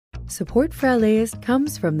Support for LAist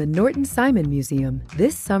comes from the Norton Simon Museum.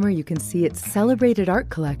 This summer, you can see its celebrated art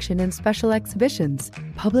collection and special exhibitions.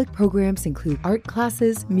 Public programs include art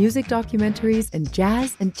classes, music documentaries, and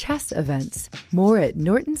jazz and chess events. More at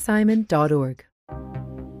nortonsimon.org.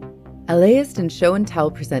 LAist and Show and Tell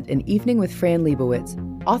present An Evening with Fran Lebowitz.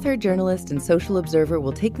 Author, journalist, and social observer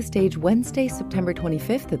will take the stage Wednesday, September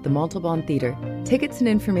 25th at the Montalban Theatre. Tickets and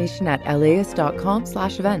information at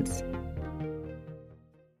laist.com/events.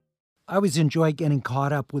 I always enjoy getting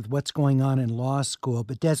caught up with what's going on in law school.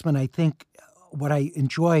 But Desmond, I think what I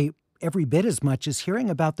enjoy every bit as much is hearing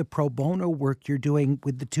about the pro bono work you're doing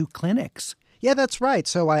with the two clinics. Yeah, that's right.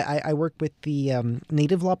 So I work with the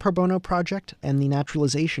Native Law Pro Bono Project and the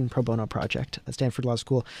Naturalization Pro Bono Project at Stanford Law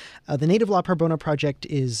School. The Native Law Pro Bono Project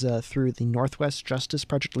is through the Northwest Justice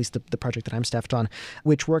Project, at least the project that I'm staffed on,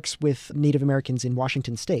 which works with Native Americans in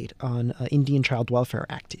Washington State on Indian Child Welfare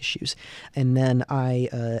Act issues. And then I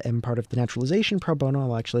am part of the Naturalization Pro Bono.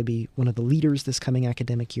 I'll actually be one of the leaders this coming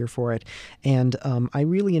academic year for it. And I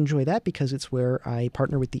really enjoy that because it's where I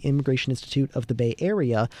partner with the Immigration Institute of the Bay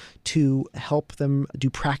Area to help them do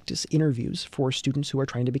practice interviews for students who are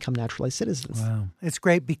trying to become naturalized citizens. Wow. It's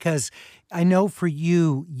great because I know for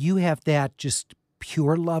you, you have that just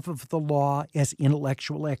pure love of the law as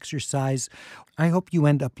intellectual exercise. I hope you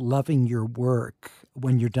end up loving your work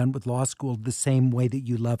when you're done with law school the same way that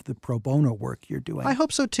you love the pro bono work you're doing. I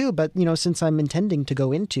hope so too, but since I'm intending to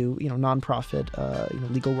go into nonprofit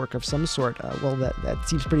legal work of some sort, well, that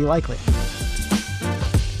seems pretty likely.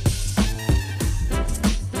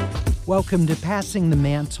 Welcome to Passing the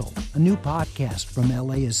Mantle, a new podcast from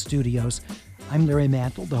LAist Studios. I'm Larry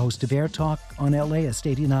Mantle, the host of Air Talk on LAist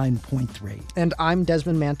 89.3. And I'm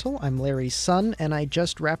Desmond Mantle. I'm Larry's son, and I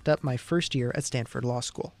just wrapped up my first year at Stanford Law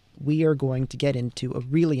School. We are going to get into a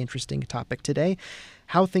really interesting topic today,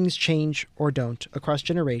 how things change or don't across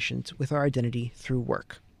generations with our identity through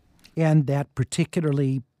work. And that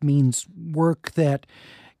particularly means work that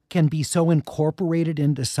can be so incorporated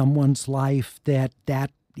into someone's life that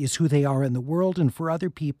is who they are in the world, and for other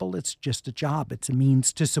people, it's just a job. It's a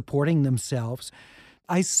means to supporting themselves.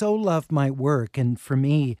 I so love my work, and for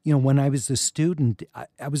me, when I was a student,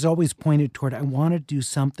 I was always pointed toward, I want to do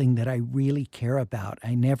something that I really care about.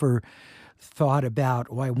 I never thought about,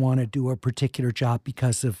 I want to do a particular job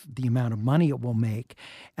because of the amount of money it will make.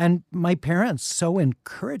 And my parents so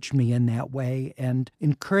encouraged me in that way and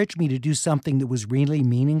encouraged me to do something that was really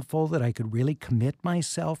meaningful, that I could really commit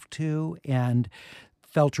myself to, and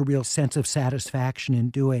felt a real sense of satisfaction in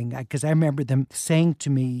doing. Because I remember them saying to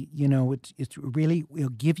me, it's really, it'll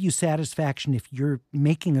give you satisfaction if you're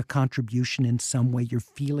making a contribution in some way, you're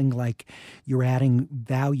feeling like you're adding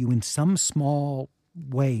value in some small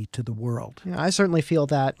way to the world. Yeah, I certainly feel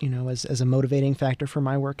that, as a motivating factor for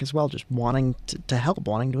my work as well, just wanting to help,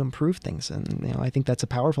 wanting to improve things. And, I think that's a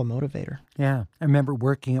powerful motivator. Yeah. I remember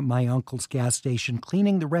working at my uncle's gas station,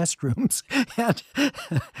 cleaning the restrooms and,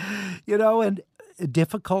 and a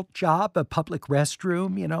difficult job, a public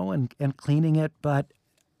restroom, and cleaning it. But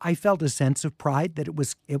I felt a sense of pride that it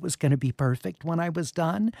was going to be perfect when I was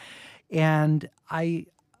done. And I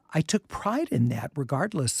took pride in that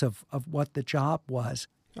regardless of what the job was.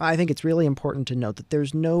 I think it's really important to note that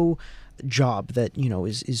there's no job that,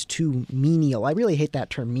 is too menial. I really hate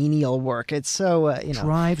that term, menial work. It's so,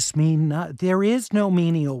 drives me nuts. There is no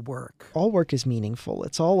menial work. All work is meaningful.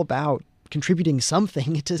 It's all about contributing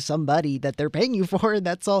something to somebody that they're paying you for. And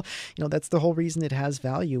that's all, that's the whole reason it has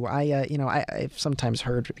value. I've sometimes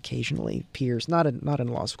heard occasionally peers, not in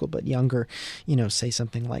law school, but younger, say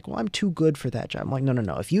something like, well, I'm too good for that job. I'm like,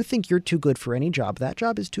 no. If you think you're too good for any job, that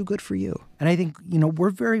job is too good for you. And I think, we're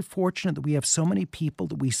very fortunate that we have so many people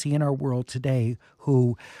that we see in our world today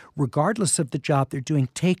who, regardless of the job they're doing,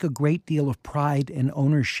 take a great deal of pride and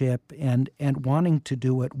ownership and wanting to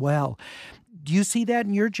do it well. Do you see that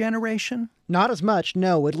in your generation? Not as much,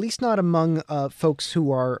 no, at least not among folks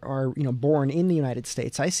who are born in the United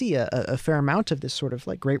States. I see a fair amount of this sort of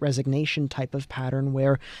like Great Resignation type of pattern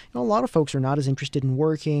where a lot of folks are not as interested in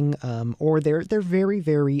working, or they're very,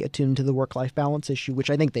 very attuned to the work-life balance issue, which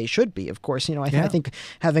I think they should be, of course. I think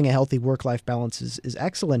having a healthy work-life balance is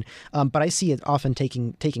excellent, but I see it often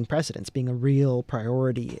taking precedence, being a real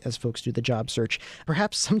priority as folks do the job search,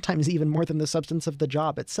 perhaps sometimes even more than the substance of the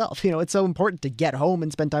job itself. It's so important to get home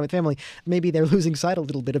and spend time with family. Maybe they're losing sight a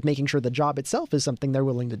little bit of making sure the job itself is something they're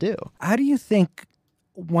willing to do. How do you think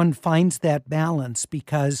one finds that balance?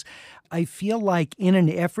 Because I feel like in an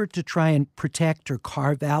effort to try and protect or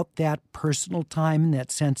carve out that personal time and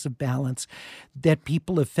that sense of balance, that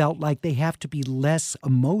people have felt like they have to be less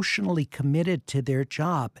emotionally committed to their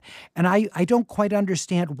job. And I don't quite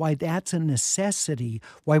understand why that's a necessity,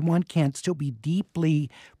 why one can't still be deeply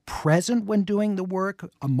present when doing the work,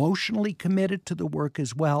 emotionally committed to the work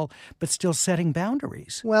as well, but still setting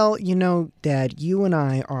boundaries. Well, Dad, you and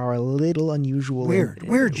I are a little unusual. Weird.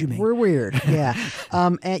 Weird, you mean? We're weird, yeah.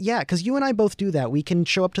 Because you and I both do that. We can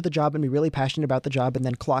show up to the job and be really passionate about the job and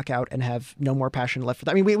then clock out and have no more passion left for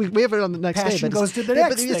that. I mean, we have it on the next day. Passion goes to the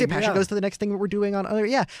next thing. Passion goes to the next thing that we're doing on other.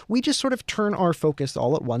 Yeah, we just sort of turn our focus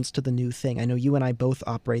all at once to the new thing. I know you and I both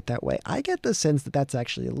operate that way. I get the sense that that's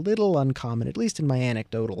actually a little uncommon, at least in my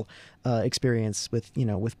anecdotal experience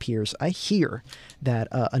with peers. I hear that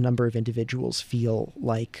a number of individuals feel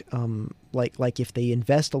like if they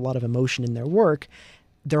invest a lot of emotion in their work,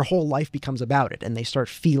 their whole life becomes about it, and they start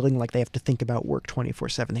feeling like they have to think about work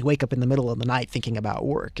 24/7. They wake up in the middle of the night thinking about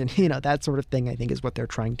work, and that sort of thing, I think, is what they're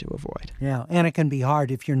trying to avoid. Yeah, and it can be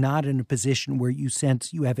hard if you're not in a position where you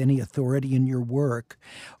sense you have any authority in your work.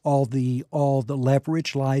 All the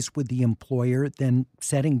leverage lies with the employer. Then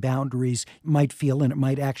setting boundaries might feel, and it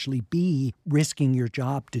might actually be, risking your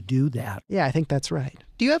job to do that. Yeah, I think that's right.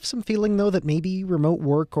 Do you have some feeling, though, that maybe remote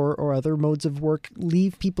work or other modes of work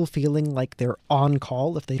leave people feeling like they're on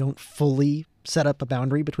call if they don't fully set up a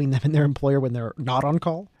boundary between them and their employer when they're not on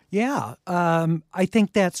call? Yeah, I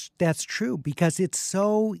think that's true, because it's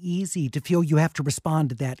so easy to feel you have to respond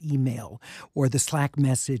to that email or the Slack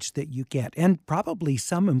message that you get. And probably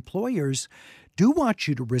some employers do want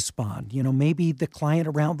you to respond. Maybe the client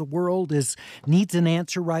around the world needs an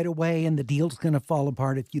answer right away, and the deal's going to fall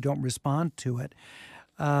apart if you don't respond to it.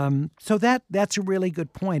 So that's a really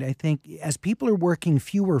good point. I think as people are working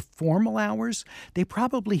fewer formal hours, they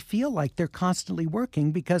probably feel like they're constantly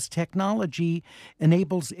working because technology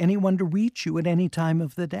enables anyone to reach you at any time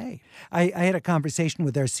of the day. I had a conversation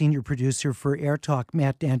with our senior producer for Air Talk,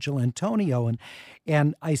 Matt D'Angelantonio,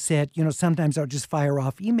 and I said, sometimes I'll just fire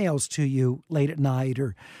off emails to you late at night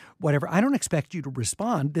or whatever. I don't expect you to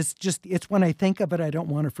respond. It's when I think of it, I don't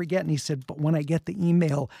want to forget. And he said, but when I get the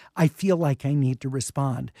email, I feel like I need to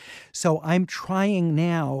respond. So I'm trying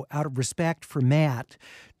now, out of respect for Matt,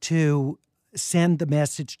 to send the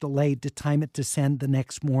message delayed, to time it to send the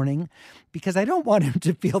next morning, because I don't want him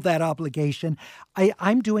to feel that obligation.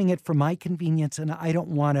 I'm doing it for my convenience, and I don't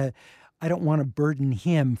want to burden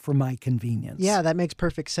him for my convenience. Yeah, that makes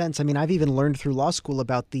perfect sense. I mean, I've even learned through law school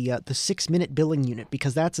about the 6-minute billing unit,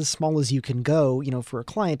 because that's as small as you can go, for a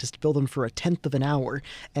client, is to bill them for 1/10 of an hour.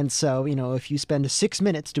 And so, if you spend 6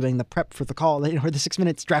 minutes doing the prep for the call, or the 6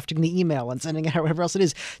 minutes drafting the email and sending it out, whatever else it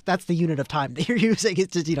is, that's the unit of time that you're using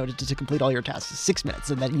to complete all your tasks. 6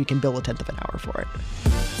 minutes, and then you can bill 1/10 of an hour for it.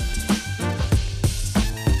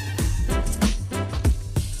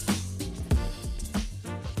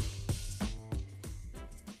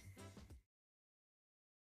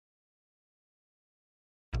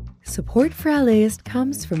 Support for LAist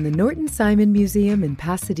comes from the Norton Simon Museum in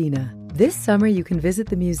Pasadena. This summer, you can visit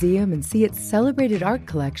the museum and see its celebrated art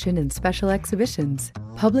collection and special exhibitions.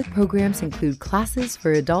 Public programs include classes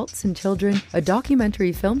for adults and children, a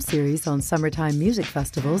documentary film series on summertime music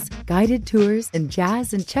festivals, guided tours, and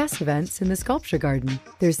jazz and chess events in the sculpture garden.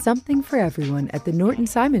 There's something for everyone at the Norton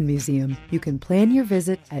Simon Museum. You can plan your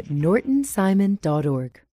visit at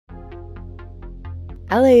nortonsimon.org.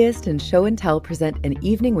 LAist and Show and Tell present An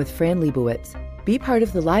Evening with Fran Lebowitz. Be part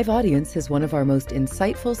of the live audience as one of our most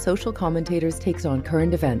insightful social commentators takes on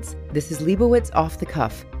current events. This is Lebowitz Off the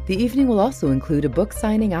Cuff. The evening will also include a book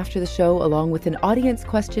signing after the show, along with an audience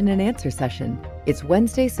question and answer session. It's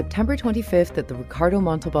Wednesday, September 25th at the Ricardo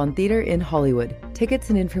Montalban Theater in Hollywood. Tickets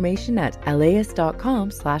and information at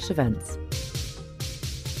laist.com/events.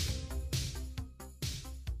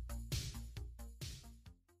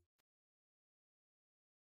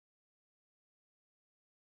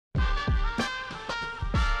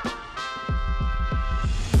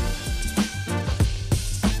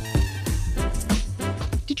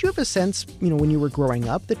 Did you have a sense, when you were growing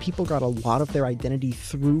up, that people got a lot of their identity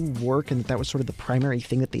through work, and that was sort of the primary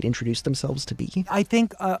thing that they'd introduced themselves to be? I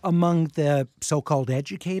think among the so-called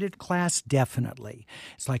educated class, definitely.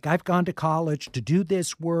 It's like, I've gone to college to do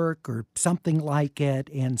this work or something like it,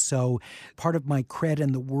 and so part of my cred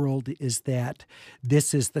in the world is that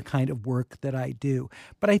this is the kind of work that I do.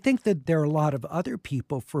 But I think that there are a lot of other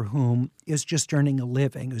people for whom is just earning a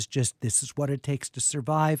living, is just, this is what it takes to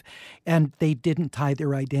survive, and they didn't tie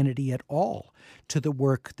their identity at all to the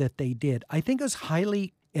work that they did. I think it was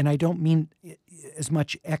highly and I don't mean as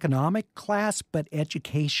much economic class, but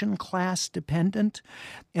education class dependent.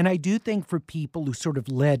 And I do think for people who sort of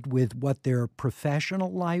led with what their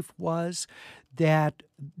professional life was, that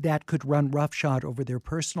could run roughshod over their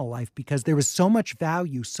personal life because there was so much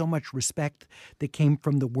value, so much respect that came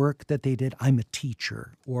from the work that they did. I'm a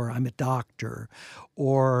teacher, or I'm a doctor,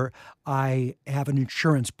 or I have an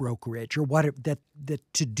insurance brokerage, or whatever. That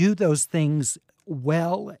to do those things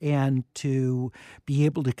well and to be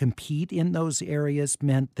able to compete in those areas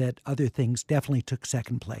meant that other things definitely took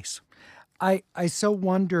second place. I so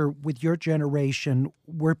wonder, with your generation,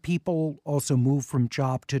 where people also move from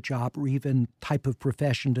job to job or even type of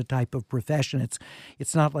profession to type of profession.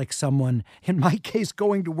 It's not like someone, in my case,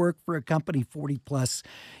 going to work for a company 40 plus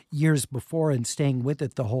years before and staying with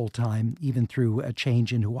it the whole time, even through a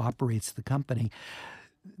change in who operates the company.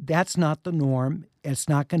 That's not the norm. It's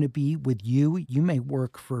not going to be with you. You may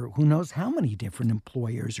work for who knows how many different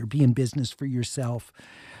employers or be in business for yourself.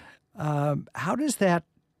 How does that,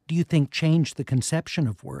 do you think, change the conception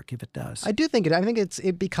of work if it does? I do think it. I think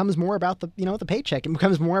it becomes more about the paycheck. It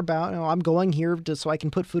becomes more about, I'm going here so I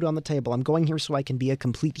can put food on the table. I'm going here so I can be a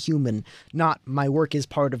complete human. Not my work is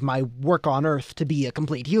part of my work on earth to be a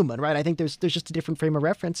complete human, right? I think there's just a different frame of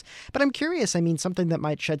reference. But I'm curious. I mean, something that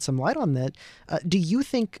might shed some light on that. Do you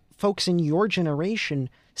think folks in your generation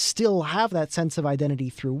still have that sense of identity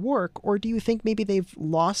through work, or do you think maybe they've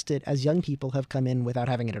lost it as young people have come in without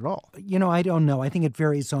having it at all? I don't know. I think it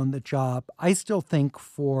varies on the job. I still think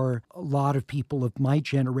for a lot of people of my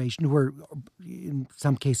generation who are in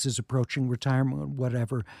some cases approaching retirement or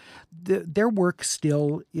whatever, their work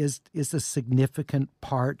still is a significant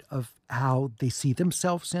part of how they see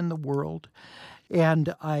themselves in the world.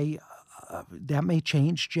 And that may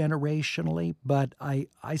change generationally, but I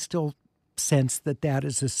still sense that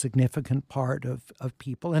is a significant part of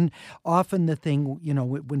people. And often the thing,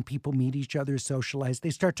 when people meet each other, socialize, they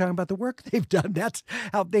start talking about the work they've done. That's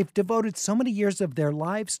how they've devoted so many years of their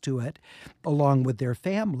lives to it, along with their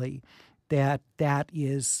family, that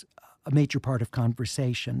is a major part of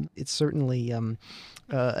conversation. It's certainly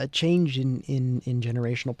a change in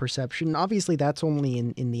generational perception. Obviously, that's only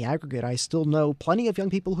in the aggregate. I still know plenty of young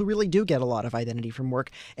people who really do get a lot of identity from work,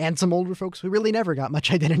 and some older folks who really never got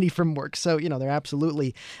much identity from work. So, there are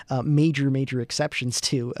absolutely major exceptions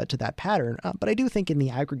to that pattern. But I do think in the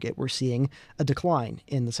aggregate, we're seeing a decline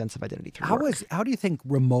in the sense of identity through work. How do you think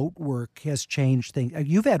remote work has changed things?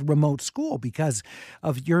 You've had remote school because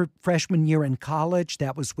of your freshman year in college.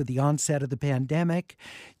 That was with the onset of the pandemic.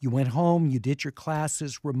 You went home, you did your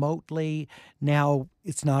classes remotely. Now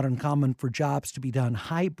it's not uncommon for jobs to be done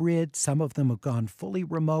hybrid. Some of them have gone fully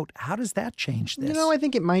remote. How does that change this? I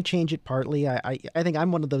think it might change it partly. I think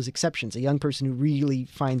I'm one of those exceptions, a young person who really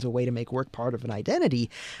finds a way to make work part of an identity,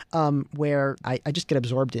 where I just get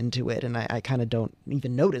absorbed into it and I kind of don't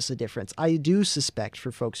even notice a difference. I do suspect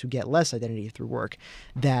for folks who get less identity through work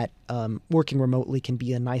that working remotely can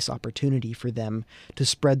be a nice opportunity for them to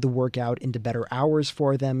spread the work out into better hours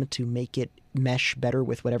for them, to make it mesh better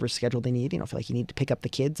with whatever schedule they need. If you need to pick up the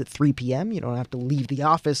kids at 3 p.m., you don't have to leave the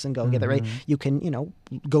office and go get that right. You can,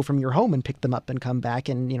 go from your home and pick them up and come back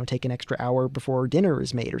and, take an extra hour before dinner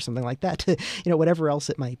is made or something like that to, whatever else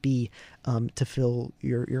it might be to fill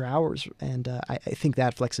your hours. And I think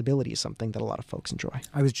that flexibility is something that a lot of folks enjoy.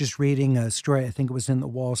 I was just reading a story, I think it was in the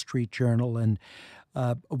Wall Street Journal, and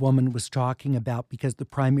a woman was talking about because the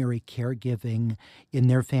primary caregiving in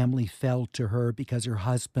their family fell to her because her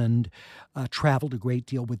husband traveled a great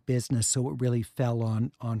deal with business. So it really fell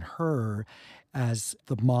on her as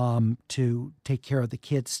the mom to take care of the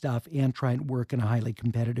kids' stuff and try and work in a highly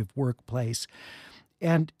competitive workplace.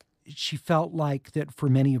 And she felt like that for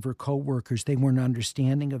many of her coworkers, they weren't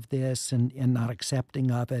understanding of this and not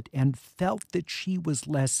accepting of it, and felt that she was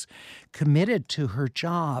less committed to her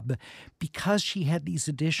job because she had these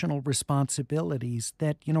additional responsibilities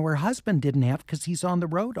that, her husband didn't have because he's on the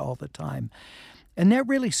road all the time. And that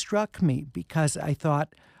really struck me because I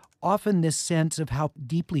thought often this sense of how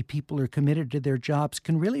deeply people are committed to their jobs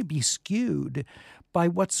can really be skewed by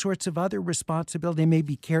what sorts of other responsibility. They may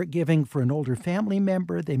be caregiving for an older family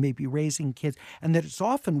member, they may be raising kids, and that it's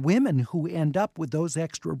often women who end up with those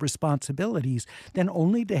extra responsibilities, then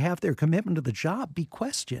only to have their commitment to the job be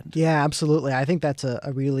questioned. Yeah, absolutely. I think that's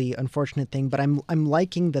a really unfortunate thing, but I'm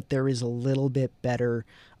liking that there is a little bit better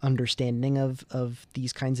understanding of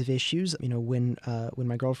these kinds of issues. When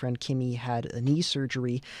my girlfriend Kimmy had a knee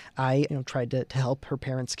surgery, I tried to help her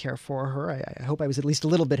parents care for her. I hope I was at least a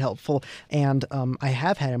little bit helpful, and I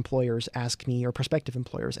have had employers ask me, or prospective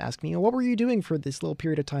employers ask me, what were you doing for this little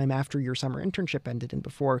period of time after your summer internship ended and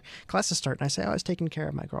before classes start? And I say, I was taking care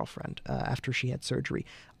of my girlfriend after she had surgery.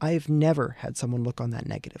 I've never had someone look on that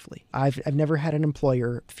negatively. I've never had an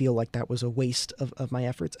employer feel like that was a waste of my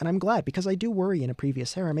efforts. And I'm glad, because I do worry in a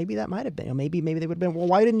previous era, maybe that might have been, maybe they would have been, well,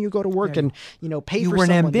 why didn't you go to work and, pay for someone? You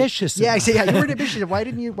weren't ambitious enough. Yeah, I say, you weren't ambitious. Why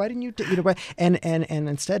didn't you, and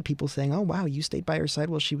instead people saying, oh, wow, you stayed by her side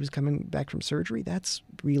while she was coming back from surgery. That's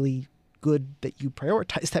really good that you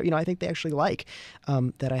prioritize that. I think they actually like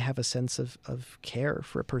that I have a sense of care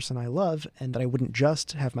for a person I love, and that I wouldn't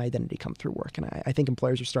just have my identity come through work. And I think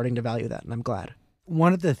employers are starting to value that, and I'm glad.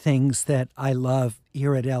 One of the things that I love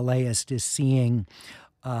here at LAist is seeing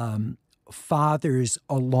fathers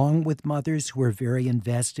along with mothers who are very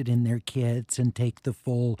invested in their kids and take the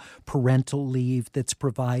full parental leave that's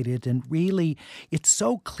provided. And really, it's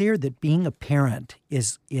so clear that being a parent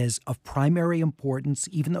is of primary importance,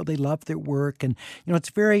 even though they love their work. And it's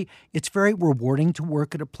very rewarding to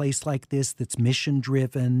work at a place like this that's mission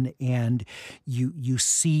driven, and you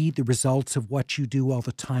see the results of what you do, all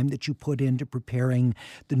the time that you put into preparing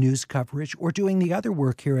the news coverage or doing the other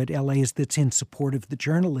work here at LAist that's in support of the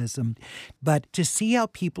journalism. But to see how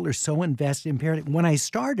people are so invested in parenting, when I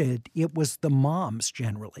started, it was the moms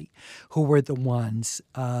generally who were the ones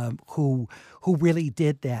who really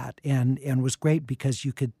did that, and was great because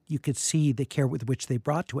you could see the care with which they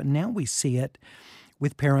brought to it. And now we see it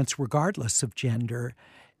with parents regardless of gender.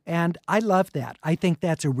 And I love that. I think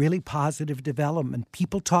that's a really positive development.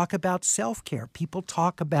 People talk about self-care. People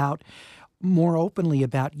talk about more openly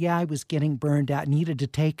about, I was getting burned out, needed to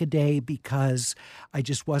take a day because I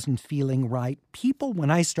just wasn't feeling right. People, when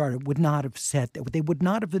I started, would not have said that. They would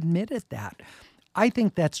not have admitted that. I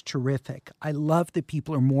think that's terrific. I love that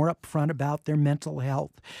people are more upfront about their mental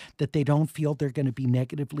health, that they don't feel they're going to be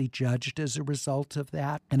negatively judged as a result of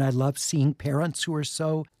that. And I love seeing parents who are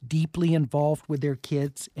so deeply involved with their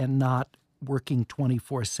kids and not working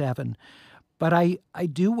 24/7. But I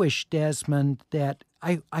do wish, Desmond, that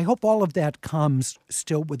I hope all of that comes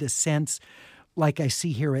still with a sense, like I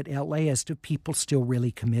see here at LAist, of people still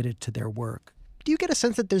really committed to their work. Do you get a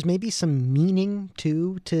sense that there's maybe some meaning,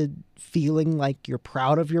 too, to feeling like you're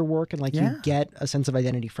proud of your work and like you get a sense of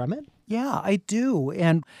identity from it? Yeah, I do.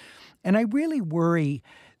 And I really worry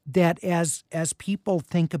that as people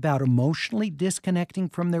think about emotionally disconnecting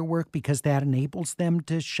from their work because that enables them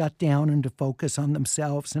to shut down and to focus on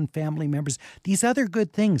themselves and family members, these other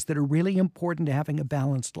good things that are really important to having a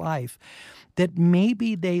balanced life, that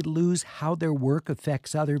maybe they lose how their work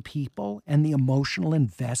affects other people and the emotional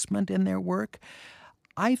investment in their work.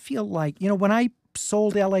 I feel like, when I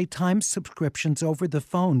sold LA Times subscriptions over the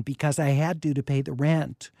phone because I had to pay the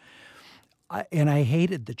rent, and I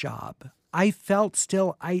hated the job, I felt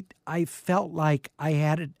like I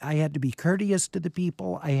had to be courteous to the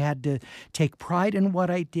people. I had to take pride in what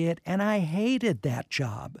I did, and I hated that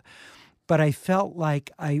job. But I felt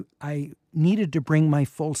like I needed to bring my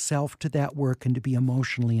full self to that work and to be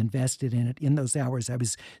emotionally invested in it. In those hours, I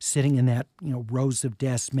was sitting in that rows of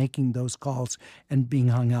desks making those calls and being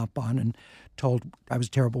hung up on and told I was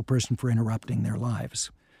a terrible person for interrupting their lives.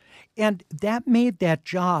 And that made that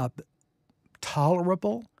job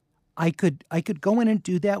tolerable. I could go in and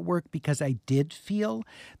do that work because I did feel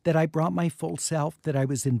that I brought my full self, that I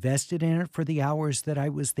was invested in it for the hours that I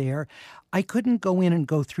was there. I couldn't go in and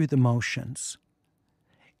go through the motions.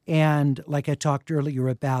 And like I talked earlier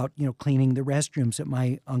about, cleaning the restrooms at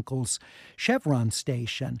my uncle's Chevron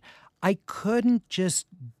station, I couldn't just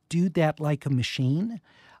do that like a machine.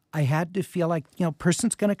 I had to feel like,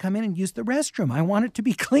 person's going to come in and use the restroom. I want it to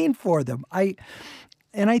be clean for them.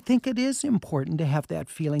 And I think it is important to have that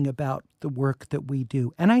feeling about the work that we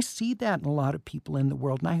do. And I see that in a lot of people in the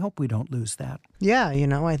world, and I hope we don't lose that. Yeah,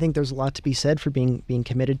 I think there's a lot to be said for being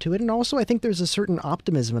committed to it. And also, I think there's a certain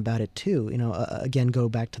optimism about it, too. Again, go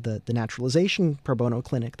back to the naturalization pro bono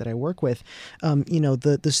clinic that I work with.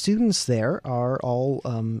 The students there are all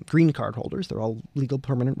green card holders. They're all legal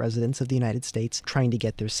permanent residents of the United States trying to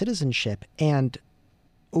get their citizenship. And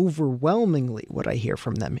overwhelmingly what I hear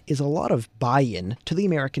from them is a lot of buy-in to the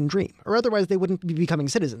American dream, or otherwise they wouldn't be becoming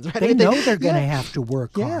citizens, right? They know they're going to have to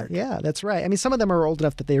work hard. Yeah, that's right. I mean, some of them are old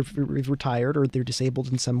enough that they've retired or they're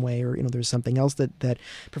disabled in some way, or there's something else that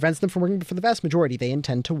prevents them from working. But for the vast majority, they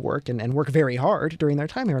intend to work and work very hard during their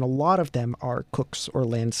time here. And a lot of them are cooks or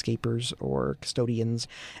landscapers or custodians,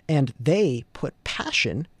 and they put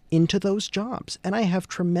passion into those jobs. And I have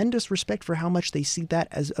tremendous respect for how much they see that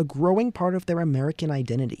as a growing part of their American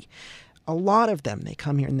identity. A lot of them, they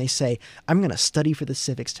come here and they say, I'm going to study for the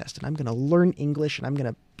civics test, and I'm going to learn English, and I'm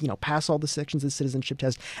going to, pass all the sections of the citizenship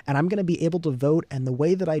test, and I'm going to be able to vote. And the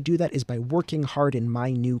way that I do that is by working hard in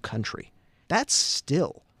my new country. That's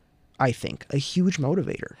still, I think, a huge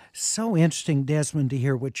motivator. So interesting, Desmond, to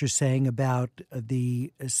hear what you're saying about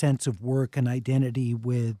the sense of work and identity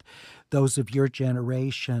with those of your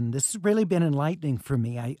generation. This has really been enlightening for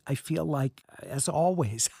me. I feel like, as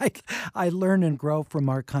always, I learn and grow from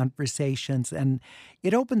our conversations, and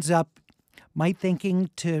it opens up my thinking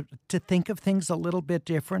to think of things a little bit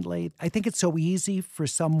differently. I think it's so easy for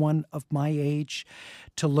someone of my age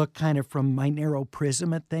to look kind of from my narrow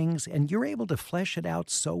prism at things, and you're able to flesh it out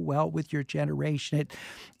so well with your generation.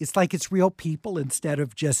 It's like it's real people instead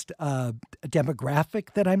of just a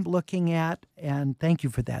demographic that I'm looking at, and thank you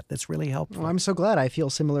for that. That's really helpful. Well, I'm so glad. I feel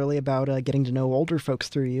similarly about getting to know older folks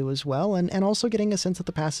through you as well, and also getting a sense of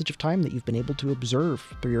the passage of time that you've been able to observe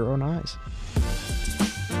through your own eyes.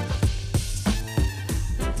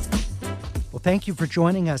 Well, thank you for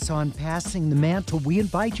joining us on Passing the Mantle. We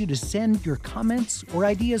invite you to send your comments or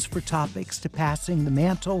ideas for topics to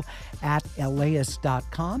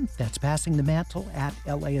passingthemantle@laist.com. That's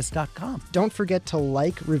passingthemantle@laist.com. Don't forget to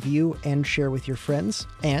like, review, and share with your friends,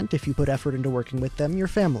 and if you put effort into working with them, your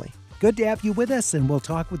family. Good to have you with us, and we'll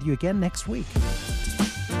talk with you again next week.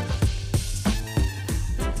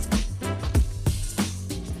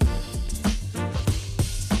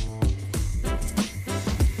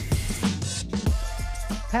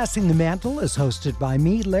 Passing the Mantle is hosted by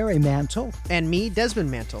me, Larry Mantle. And me, Desmond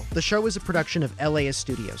Mantle. The show is a production of LAist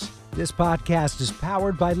Studios. This podcast is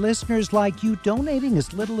powered by listeners like you, donating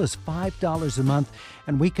as little as $5 a month,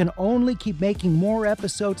 and we can only keep making more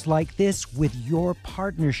episodes like this with your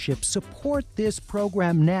partnership. Support this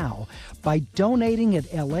program now by donating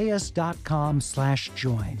at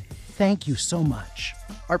laist.com/join. Thank you so much.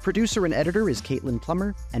 Our producer and editor is Caitlin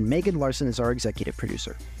Plummer, and Megan Larson is our executive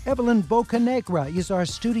producer. Evelyn Bocanegra is our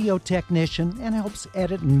studio technician and helps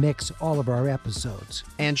edit and mix all of our episodes.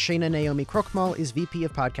 And Shayna Naomi Krokmal is VP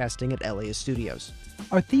of Podcasting at LAist Studios.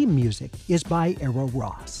 Our theme music is by Arrow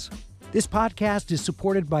Ross. This podcast is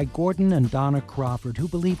supported by Gordon and Dona Crawford, who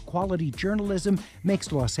believe quality journalism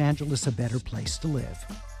makes Los Angeles a better place to live.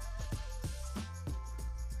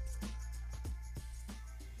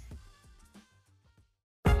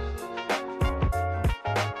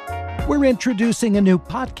 We're introducing a new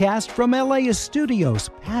podcast from LAist Studios,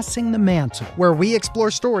 Passing the Mantle, where we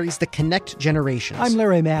explore stories that connect generations. I'm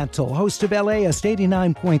Larry Mantle, host of LAist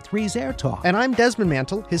 89.3's Air Talk. And I'm Desmond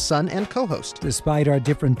Mantle, his son and co-host. Despite our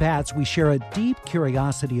different paths, we share a deep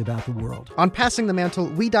curiosity about the world. On Passing the Mantle,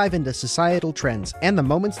 we dive into societal trends and the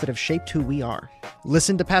moments that have shaped who we are.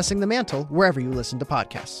 Listen to Passing the Mantle wherever you listen to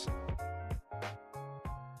podcasts.